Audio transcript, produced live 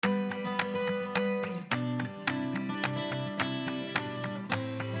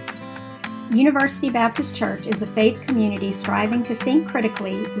University Baptist Church is a faith community striving to think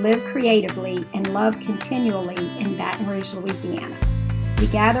critically, live creatively, and love continually in Baton Rouge, Louisiana. We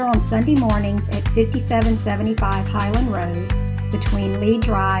gather on Sunday mornings at 5775 Highland Road between Lee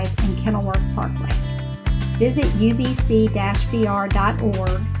Drive and Kenilworth Parkway. Visit ubc-br.org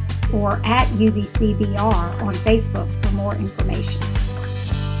or at ubcbr on Facebook for more information.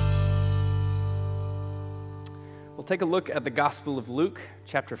 We'll take a look at the Gospel of Luke,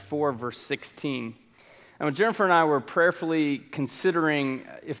 chapter 4, verse 16. And when Jennifer and I were prayerfully considering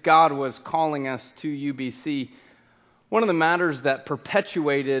if God was calling us to UBC, one of the matters that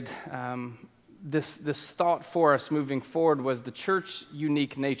perpetuated this thought for us moving forward was the church's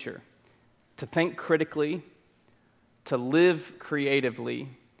unique nature. To think critically, to live creatively,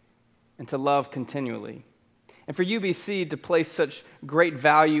 and to love continually. And for UBC to place such great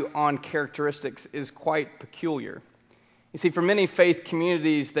value on characteristics is quite peculiar. You see, for many faith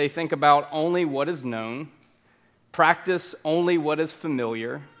communities, they think about only what is known, practice only what is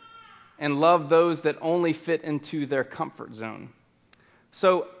familiar, and love those that only fit into their comfort zone.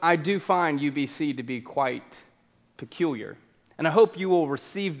 So I do find UBC to be quite peculiar. And I hope you will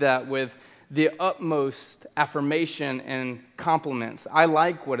receive that with the utmost affirmation and compliments. I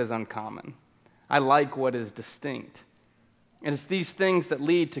like what is uncommon. I like what is distinct. And it's these things that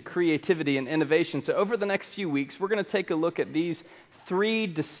lead to creativity and innovation. So over the next few weeks, we're going to take a look at these three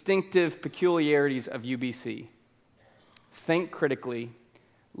distinctive peculiarities of UBC. Think critically,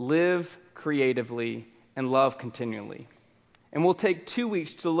 live creatively, and love continually. And we'll take 2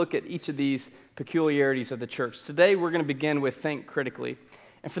 weeks to look at each of these peculiarities of the church. Today, we're going to begin with think critically.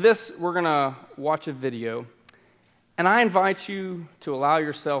 And for this, we're going to watch a video. And I invite you to allow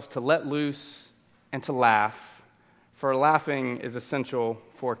yourself to let loose and to laugh. For laughing is essential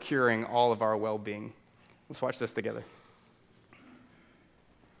for curing all of our well-being. Let's watch this together.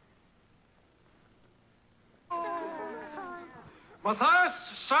 Matthias,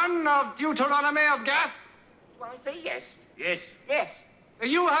 son of Deuteronomy of Gath? Do I say yes? Yes. Yes.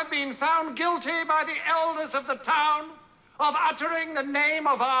 You have been found guilty by the elders of the town of uttering the name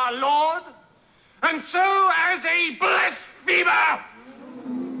of our Lord, and so as a blasphemer,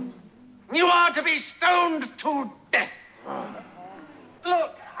 you are to be stoned to death.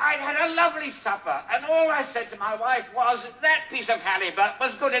 Look, I'd had a lovely supper, and all I said to my wife was that piece of halibut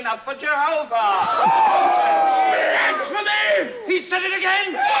was good enough for Jehovah. Blasphemy! He said it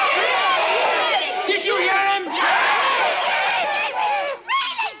again! Did you hear him?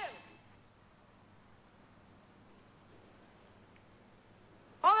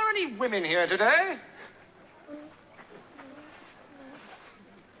 Are there any women here today?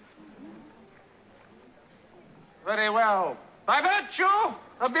 Very well. By virtue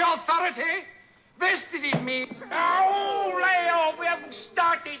of the authority vested in me. Oh, Leo, we haven't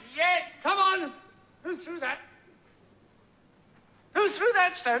started yet. Come on. Who threw that? Who threw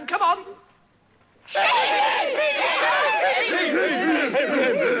that stone? Come on. Sorry,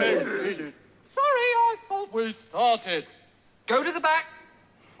 I thought we started. Go to the back.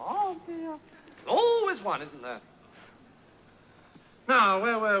 Oh, dear. Always one, isn't there? Now,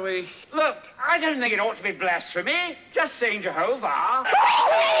 where were we? Look, I don't think it ought to be blasphemy. Just saying Jehovah.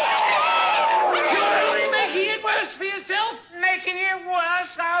 You're only making it worse for yourself. Making it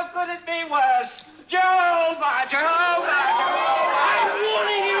worse? How could it be worse? Jehovah, Jehovah, Jehovah. I'm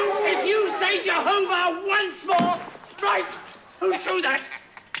warning you, if you say Jehovah once more, right, who threw that?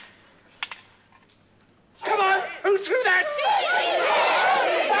 Come on, who threw that?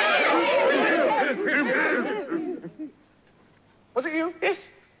 Was it you? Yes.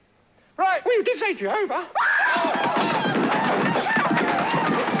 Right. Well, you did say Jehovah.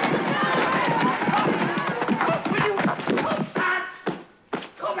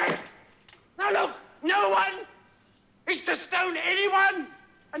 Come back. Now look, no one is to stone anyone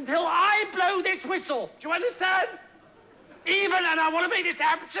until I blow this whistle. Do you understand? Even, and I want to make this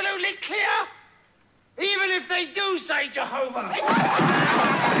absolutely clear, even if they do say Jehovah.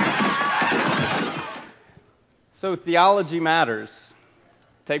 So theology matters.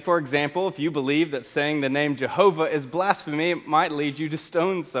 Take, for example, if you believe that saying the name Jehovah is blasphemy, it might lead you to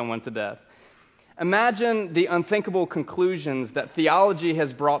stone someone to death. Imagine the unthinkable conclusions that theology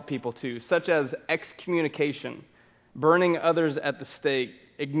has brought people to, such as excommunication, burning others at the stake,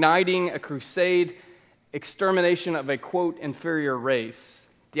 igniting a crusade, extermination of a, quote, inferior race.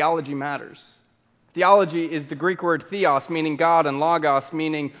 Theology matters. Theology is the Greek word theos, meaning God, and logos,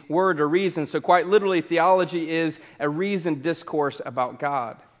 meaning word or reason. So quite literally, theology is a reasoned discourse about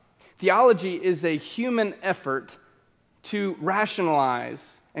God. Theology is a human effort to rationalize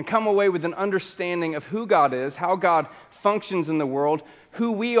and come away with an understanding of who God is, how God functions in the world,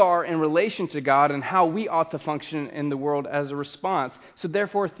 who we are in relation to God, and how we ought to function in the world as a response. So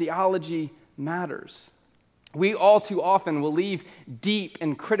therefore, theology matters. We all too often will leave deep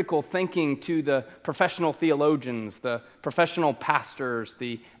and critical thinking to the professional theologians, the professional pastors,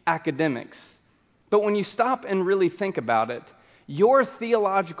 the academics. But when you stop and really think about it, your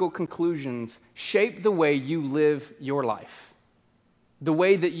theological conclusions shape the way you live your life, the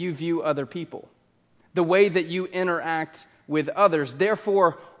way that you view other people, the way that you interact with others.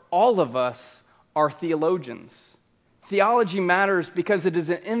 Therefore, all of us are theologians. Theology matters because it is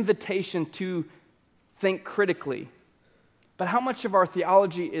an invitation to think critically. But how much of our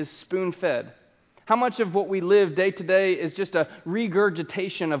theology is spoon-fed? How much of what we live day to day is just a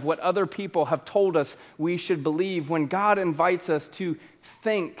regurgitation of what other people have told us we should believe, when God invites us to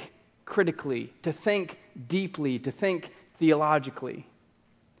think critically, to think deeply, to think theologically?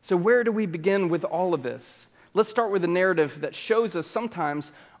 So where do we begin with all of this? Let's start with a narrative that shows us sometimes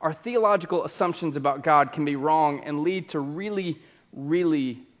our theological assumptions about God can be wrong and lead to really,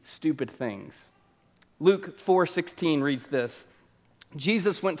 really stupid things. Luke 4:16 reads this: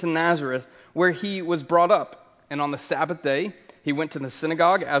 Jesus went to Nazareth, where he was brought up, and on the Sabbath day he went to the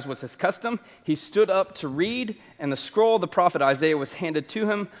synagogue, as was his custom. He stood up to read, and the scroll of the prophet Isaiah was handed to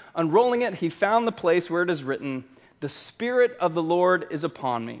him. Unrolling it, he found the place where it is written, "The Spirit of the Lord is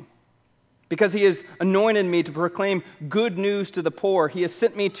upon me, because he has anointed me to proclaim good news to the poor. He has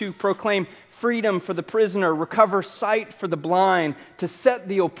sent me to proclaim freedom for the prisoner, recover sight for the blind, to set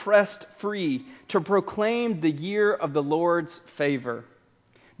the oppressed free, to proclaim the year of the Lord's favor."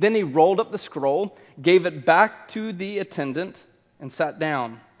 Then he rolled up the scroll, gave it back to the attendant, and sat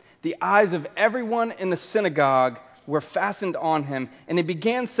down. The eyes of everyone in the synagogue were fastened on him, and he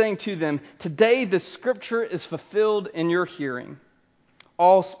began saying to them, "Today this scripture is fulfilled in your hearing."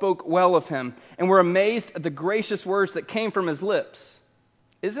 All spoke well of him and were amazed at the gracious words that came from his lips.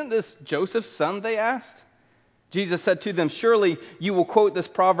 "Isn't this Joseph's son?" they asked. Jesus said to them, "Surely you will quote this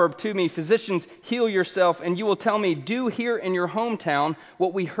proverb to me, 'Physicians, heal yourself,' and you will tell me, 'Do here in your hometown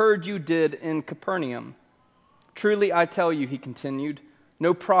what we heard you did in Capernaum.' Truly I tell you," he continued,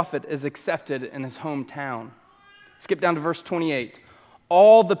 "no prophet is accepted in his hometown." Skip down to verse 28.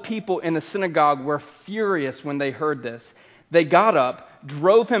 All the people in the synagogue were furious when they heard this. They got up,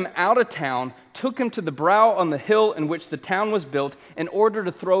 drove him out of town, took him to the brow on the hill in which the town was built, in order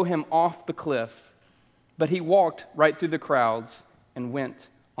to throw him off the cliff. But he walked right through the crowds and went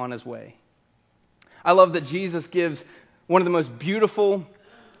on his way. I love that Jesus gives one of the most beautiful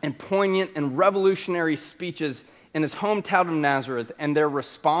and poignant and revolutionary speeches in his hometown of Nazareth, and their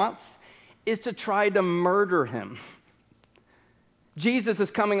response is to try to murder him. Jesus is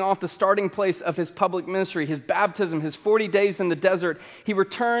coming off the starting place of his public ministry, his baptism, his 40 days in the desert. He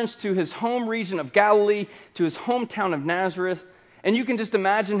returns to his home region of Galilee, to his hometown of Nazareth, and you can just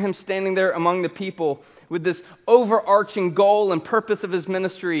imagine him standing there among the people with this overarching goal and purpose of his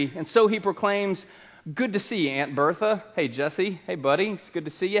ministry. And so he proclaims, "Good to see you, Aunt Bertha. Hey, Jesse. Hey, buddy. It's good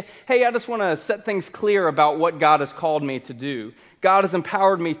to see you. Hey, I just want to set things clear about what God has called me to do. God has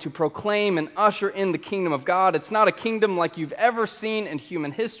empowered me to proclaim and usher in the kingdom of God. It's not a kingdom like you've ever seen in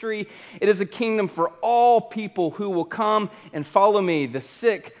human history. It is a kingdom for all people who will come and follow me, the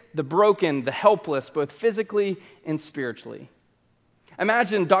sick, the broken, the helpless, both physically and spiritually."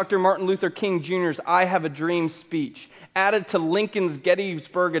 Imagine Dr. Martin Luther King Jr.'s "I Have a Dream" speech, added to Lincoln's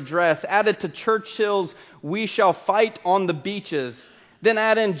Gettysburg Address, added to Churchill's "We Shall Fight on the Beaches," then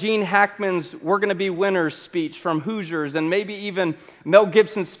add in Gene Hackman's "We're Gonna Be Winners" speech from Hoosiers, and maybe even Mel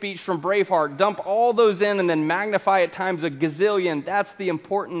Gibson's speech from Braveheart. Dump all those in and then magnify it times a gazillion. That's the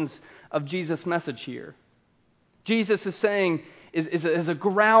importance of Jesus' message here. Jesus is saying, is a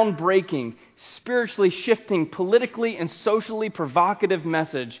groundbreaking, spiritually shifting, politically and socially provocative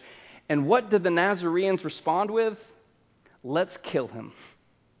message. And what did the Nazarenes respond with? Let's kill him.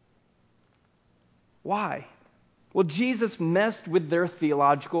 Why? Well, Jesus messed with their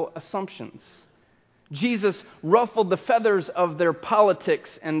theological assumptions. Jesus ruffled the feathers of their politics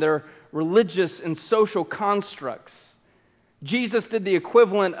and their religious and social constructs. Jesus did the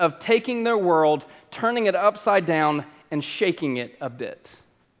equivalent of taking their world, turning it upside down, and shaking it a bit.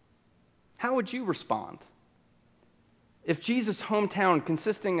 How would you respond? If Jesus' hometown,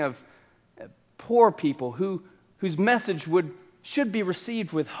 consisting of poor people whose message should be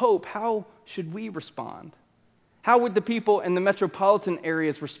received with hope, how should we respond? How would the people in the metropolitan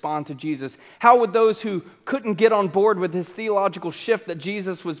areas respond to Jesus? How would those who couldn't get on board with his theological shift that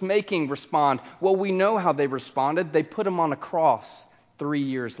Jesus was making respond? Well, we know how they responded. They put him on a cross 3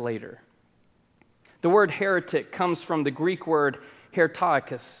 years later. The word heretic comes from the Greek word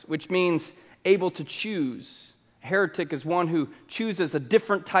heretikos, which means able to choose, heretic is one who chooses a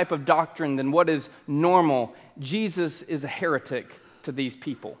different type of doctrine than what is normal. Jesus is a heretic to these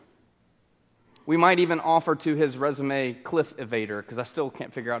people. We might even offer to his resume cliff evader, because I still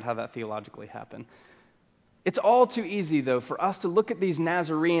can't figure out how that theologically happened. It's all too easy, though, for us to look at these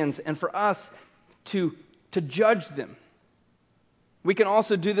Nazarenes and for us to judge them. We can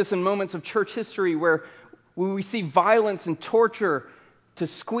also do this in moments of church history where we see violence and torture to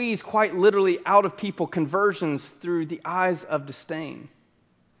squeeze quite literally out of people conversions through the eyes of disdain.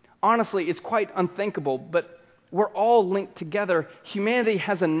 Honestly, it's quite unthinkable, but we're all linked together. Humanity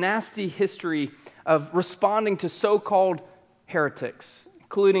has a nasty history of responding to so-called heretics,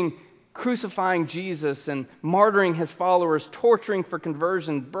 including crucifying Jesus and martyring his followers, torturing for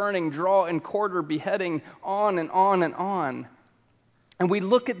conversion, burning, draw and quarter, beheading, on and on and on. And we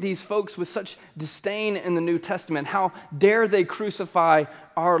look at these folks with such disdain in the New Testament. How dare they crucify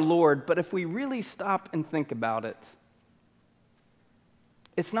our Lord? But if we really stop and think about it,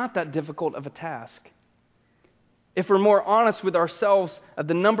 it's not that difficult of a task. If we're more honest with ourselves of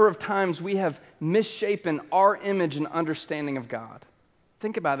the number of times we have misshapen our image and understanding of God.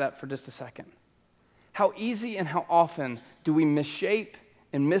 Think about that for just a second. How easy and how often do we misshape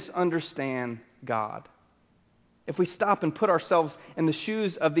and misunderstand God? If we stop and put ourselves in the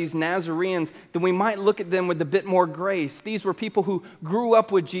shoes of these Nazarenes, then we might look at them with a bit more grace. These were people who grew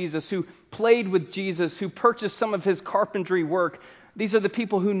up with Jesus, who played with Jesus, who purchased some of his carpentry work. These are the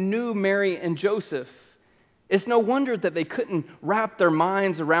people who knew Mary and Joseph. It's no wonder that they couldn't wrap their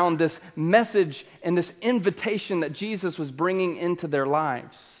minds around this message and this invitation that Jesus was bringing into their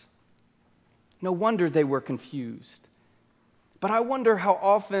lives. No wonder they were confused. But I wonder how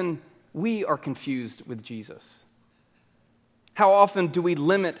often we are confused with Jesus. How often do we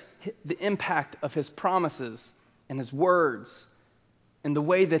limit the impact of his promises and his words and the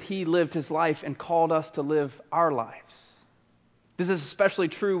way that he lived his life and called us to live our lives? This is especially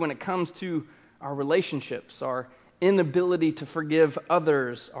true when it comes to our relationships, our inability to forgive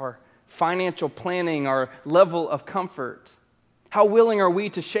others, our financial planning, our level of comfort. How willing are we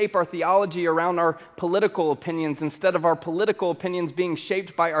to shape our theology around our political opinions instead of our political opinions being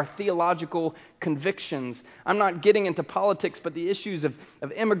shaped by our theological convictions? I'm not getting into politics, but the issues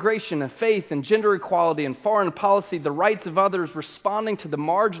of immigration and faith and gender equality and foreign policy, the rights of others, responding to the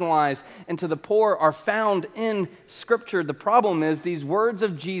marginalized and to the poor are found in Scripture. The problem is these words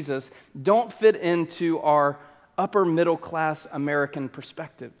of Jesus don't fit into our upper middle class American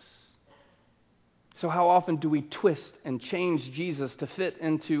perspectives. So how often do we twist and change Jesus to fit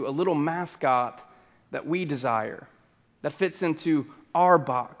into a little mascot that we desire, that fits into our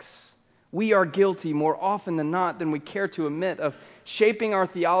box? We are guilty more often than not than we care to admit of shaping our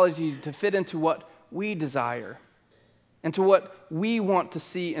theology to fit into what we desire and to what we want to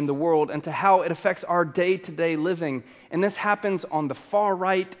see in the world and to how it affects our day-to-day living. And this happens on the far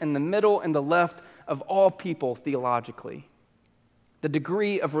right and the middle and the left of all people theologically. The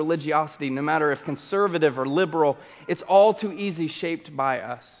degree of religiosity, no matter if conservative or liberal, it's all too easy shaped by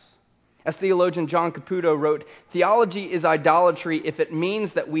us. As theologian John Caputo wrote, theology is idolatry if it means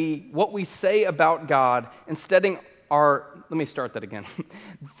that what we say about God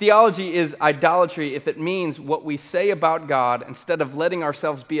Theology is idolatry if it means what we say about God instead of letting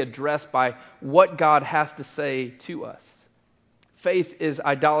ourselves be addressed by what God has to say to us. Faith is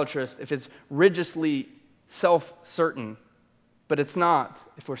idolatrous if it's rigorously self-certain, but it's not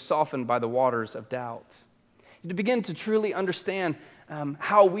if we're softened by the waters of doubt. To begin to truly understand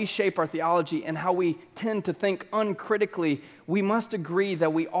how we shape our theology and how we tend to think uncritically, we must agree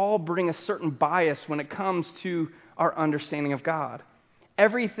that we all bring a certain bias when it comes to our understanding of God.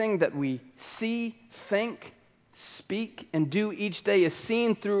 Everything that we see, think, speak, and do each day is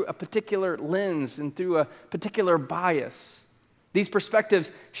seen through a particular lens and through a particular bias. These perspectives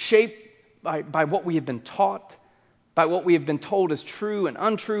shaped by what we have been taught, by what we have been told is true and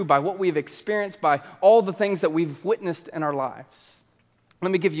untrue, by what we've experienced, by all the things that we've witnessed in our lives.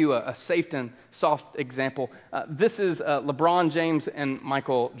 Let me give you a safe and soft example. This is LeBron James and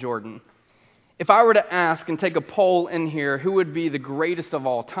Michael Jordan. If I were to ask and take a poll in here, who would be the greatest of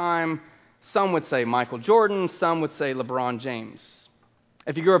all time? Some would say Michael Jordan, some would say LeBron James.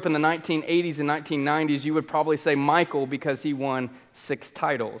 If you grew up in the 1980s and 1990s, you would probably say Michael because he won 6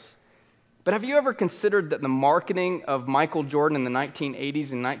 titles. But have you ever considered that the marketing of Michael Jordan in the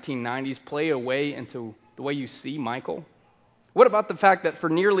 1980s and 1990s play a way into the way you see Michael? What about the fact that for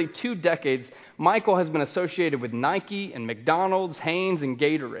nearly 2 decades, Michael has been associated with Nike and McDonald's, Hanes, and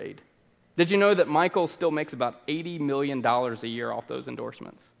Gatorade? Did you know that Michael still makes about $80 million a year off those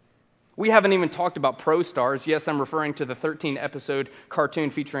endorsements? We haven't even talked about pro stars. Yes, I'm referring to the 13-episode cartoon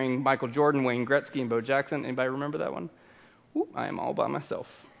featuring Michael Jordan, Wayne Gretzky, and Bo Jackson. Anybody remember that one? Ooh, I am all by myself.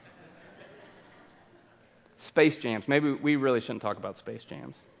 Space Jams. Maybe we really shouldn't talk about Space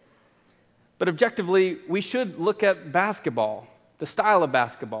Jams. But objectively, we should look at basketball, the style of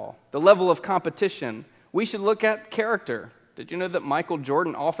basketball, the level of competition. We should look at character. Did you know that Michael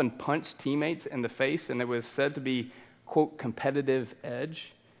Jordan often punched teammates in the face and it was said to be, quote, competitive edge?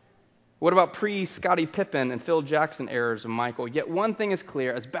 What about pre-Scottie Pippen and Phil Jackson eras of Michael? Yet one thing is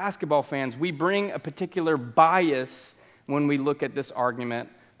clear. As basketball fans, we bring a particular bias when we look at this argument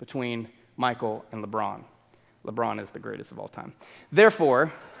between Michael and LeBron. LeBron is the greatest of all time.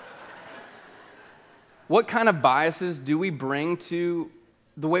 Therefore, what kind of biases do we bring to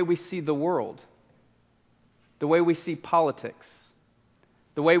the way we see the world? The way we see politics?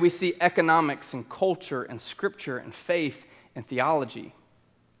 The way we see economics and culture and scripture and faith and theology?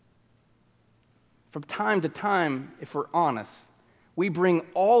 From time to time, if we're honest, we bring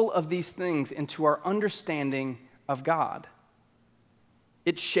all of these things into our understanding of God.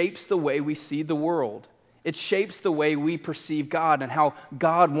 It shapes the way we see the world. It shapes the way we perceive God and how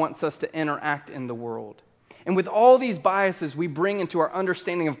God wants us to interact in the world. And with all these biases we bring into our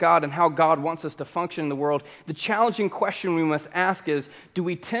understanding of God and how God wants us to function in the world, the challenging question we must ask is, do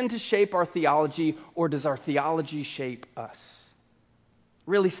we tend to shape our theology or does our theology shape us?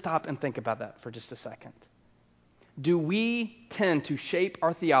 Really stop and think about that for just a second. Do we tend to shape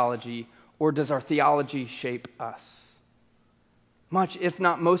our theology or does our theology shape us? Much, if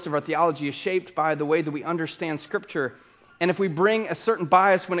not most, of our theology is shaped by the way that we understand Scripture. And if we bring a certain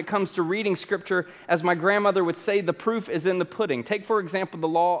bias when it comes to reading Scripture, as my grandmother would say, the proof is in the pudding. Take, for example, the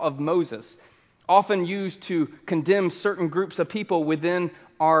law of Moses, often used to condemn certain groups of people within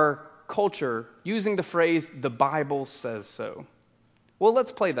our culture, using the phrase, the Bible says so. Well,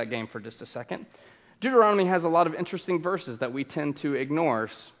 let's play that game for just a second. Deuteronomy has a lot of interesting verses that we tend to ignore.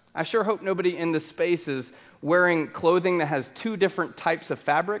 I sure hope nobody in this space is wearing clothing that has two different types of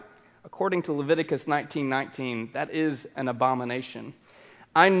fabric. According to Leviticus 19:19, that is an abomination.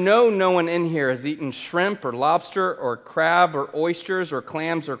 I know no one in here has eaten shrimp or lobster or crab or oysters or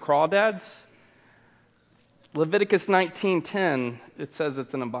clams or crawdads. Leviticus 19:10, it says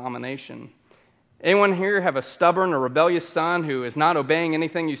it's an abomination. Anyone here have a stubborn or rebellious son who is not obeying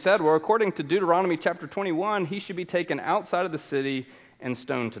anything you said? Well, according to Deuteronomy chapter 21, he should be taken outside of the city and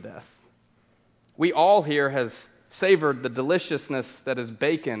stoned to death. We all here has savored the deliciousness that is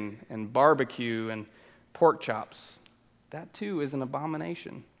bacon and barbecue and pork chops. That too is an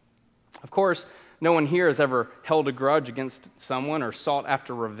abomination. Of course, no one here has ever held a grudge against someone or sought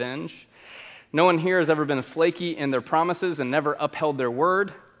after revenge. No one here has ever been flaky in their promises and never upheld their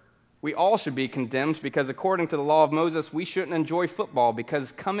word. We all should be condemned because according to the law of Moses, we shouldn't enjoy football because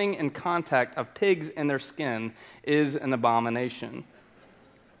coming in contact of pigs in their skin is an abomination.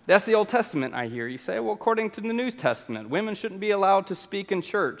 That's the Old Testament, I hear. You say, well, according to the New Testament, women shouldn't be allowed to speak in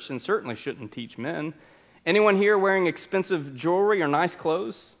church and certainly shouldn't teach men. Anyone here wearing expensive jewelry or nice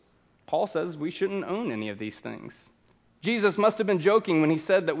clothes? Paul says we shouldn't own any of these things. Jesus must have been joking when he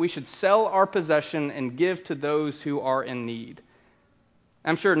said that we should sell our possession and give to those who are in need.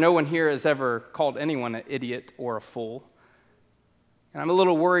 I'm sure no one here has ever called anyone an idiot or a fool. And I'm a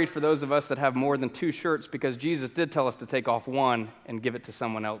little worried for those of us that have more than two shirts because Jesus did tell us to take off one and give it to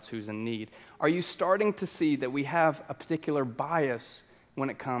someone else who's in need. Are you starting to see that we have a particular bias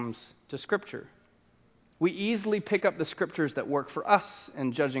when it comes to Scripture? We easily pick up the Scriptures that work for us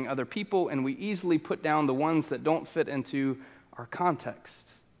in judging other people, and we easily put down the ones that don't fit into our context.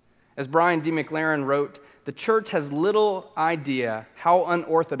 As Brian D. McLaren wrote, the church has little idea how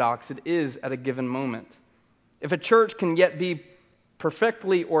unorthodox it is at a given moment. If a church can yet be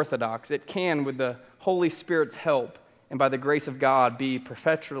perfectly orthodox, it can, with the Holy Spirit's help and by the grace of God, be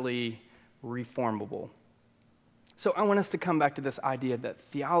perpetually reformable. So I want us to come back to this idea that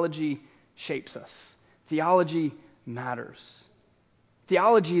theology shapes us. Theology matters.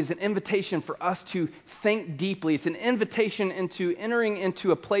 Theology is an invitation for us to think deeply. It's an invitation into entering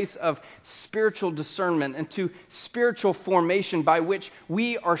into a place of spiritual discernment, into spiritual formation by which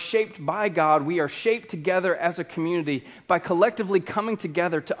we are shaped by God. We are shaped together as a community by collectively coming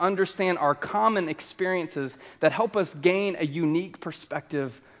together to understand our common experiences that help us gain a unique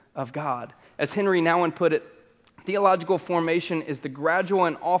perspective of God. As Henry Nouwen put it, theological formation is the gradual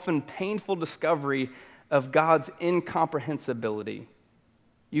and often painful discovery of God's incomprehensibility.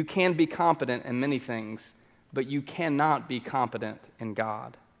 You can be competent in many things, but you cannot be competent in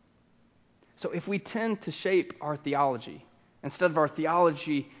God. So if we tend to shape our theology, Instead of our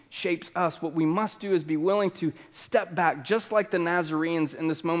theology shapes us, what we must do is be willing to step back, just like the Nazarenes in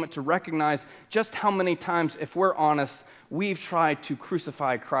this moment, to recognize just how many times, if we're honest, we've tried to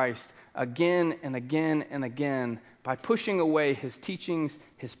crucify Christ again and again and again by pushing away his teachings,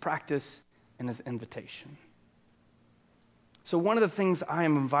 his practice, and his invitation. So one of the things I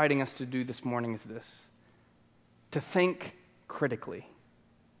am inviting us to do this morning is this: to think critically.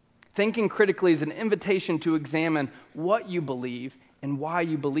 Thinking critically is an invitation to examine what you believe and why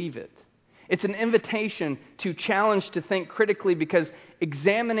you believe it. It's an invitation to challenge to think critically, because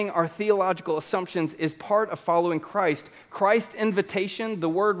examining our theological assumptions is part of following Christ. Christ's invitation, the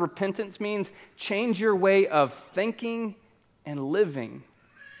word repentance, means change your way of thinking and living.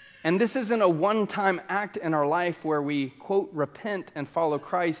 And this isn't a one-time act in our life where we, quote, repent and follow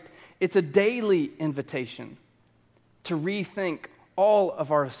Christ. It's a daily invitation to rethink all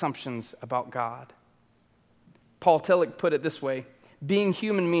of our assumptions about God. Paul Tillich put it this way: being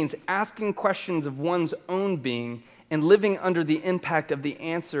human means asking questions of one's own being and living under the impact of the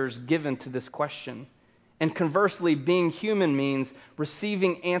answers given to this question. And conversely, being human means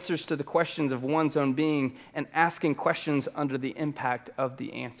receiving answers to the questions of one's own being and asking questions under the impact of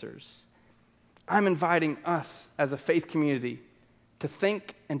the answers. I'm inviting us as a faith community to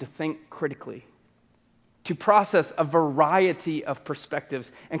think and to think critically, to process a variety of perspectives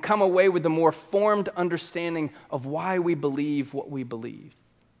and come away with a more formed understanding of why we believe what we believe.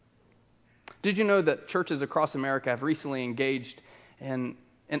 Did you know that churches across America have recently engaged in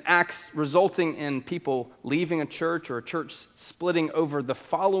acts resulting in people leaving a church or a church splitting over the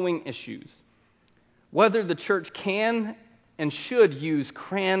following issues: whether the church can and should use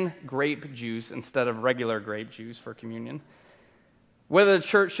cran grape juice instead of regular grape juice for communion, whether the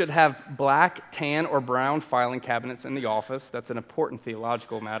church should have black, tan, or brown filing cabinets in the office. That's an important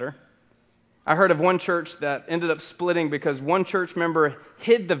theological matter. I heard of one church that ended up splitting because one church member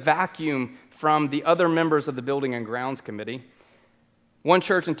hid the vacuum from the other members of the Building and Grounds Committee. One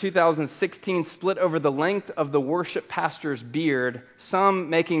church in 2016 split over the length of the worship pastor's beard, some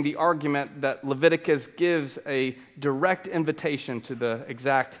making the argument that Leviticus gives a direct invitation to the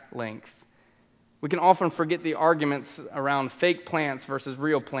exact length. We can often forget the arguments around fake plants versus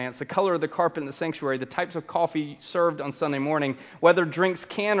real plants, the color of the carpet in the sanctuary, the types of coffee served on Sunday morning, whether drinks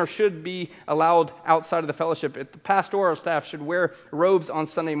can or should be allowed outside of the fellowship, if the pastoral staff should wear robes on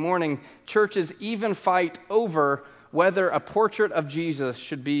Sunday morning. Churches even fight over whether a portrait of Jesus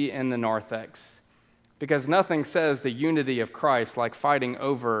should be in the narthex, because nothing says the unity of Christ like fighting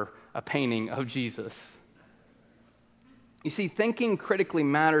over a painting of Jesus. You see, thinking critically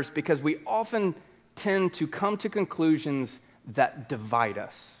matters because we often tend to come to conclusions that divide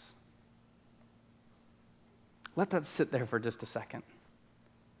us. Let that sit there for just a second.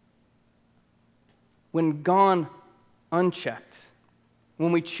 When gone unchecked,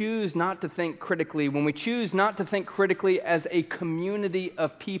 when we choose not to think critically, when we choose not to think critically as a community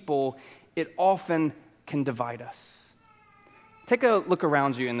of people, it often can divide us. Take a look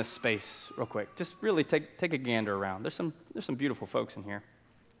around you in this space real quick. Just really take a gander around. There's some beautiful folks in here.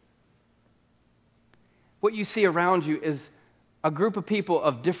 What you see around you is a group of people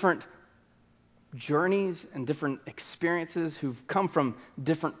of different journeys and different experiences who've come from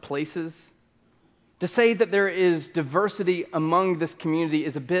different places. To say that there is diversity among this community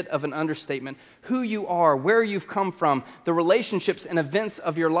is a bit of an understatement. Who you are, where you've come from, the relationships and events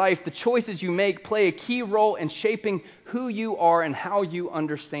of your life, the choices you make play a key role in shaping who you are and how you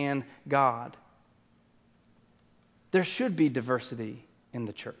understand God. There should be diversity in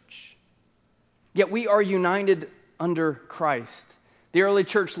the church. Yet we are united under Christ. The early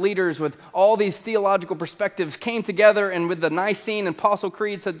church leaders with all these theological perspectives came together and with the Nicene and Apostle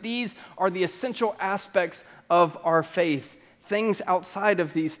Creed said these are the essential aspects of our faith. Things outside of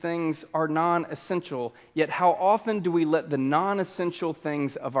these things are non-essential. Yet how often do we let the non-essential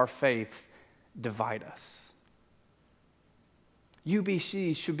things of our faith divide us?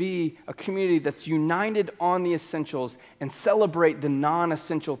 UBC should be a community that's united on the essentials and celebrate the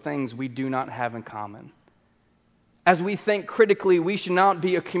non-essential things we do not have in common. As we think critically, we should not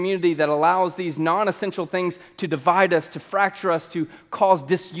be a community that allows these non-essential things to divide us, to fracture us, to cause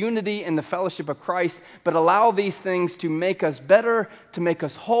disunity in the fellowship of Christ, but allow these things to make us better, to make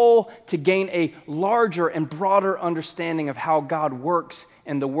us whole, to gain a larger and broader understanding of how God works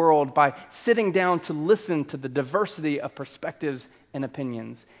in the world by sitting down to listen to the diversity of perspectives and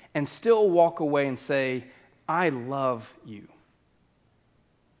opinions and still walk away and say, I love you.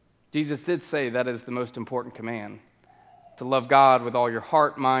 Jesus did say that is the most important command. To love God with all your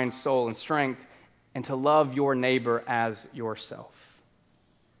heart, mind, soul, and strength, and to love your neighbor as yourself.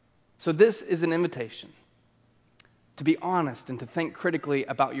 So this is an invitation to be honest and to think critically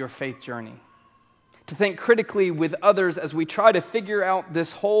about your faith journey, to think critically with others as we try to figure out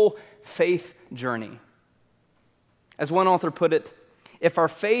this whole faith journey. As one author put it, if our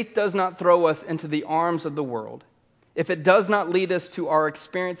faith does not throw us into the arms of the world, if it does not lead us to our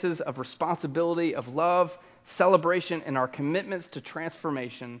experiences of responsibility, of love, celebration, and our commitments to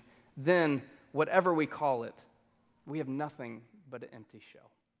transformation, then whatever we call it, we have nothing but an empty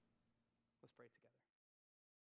shell.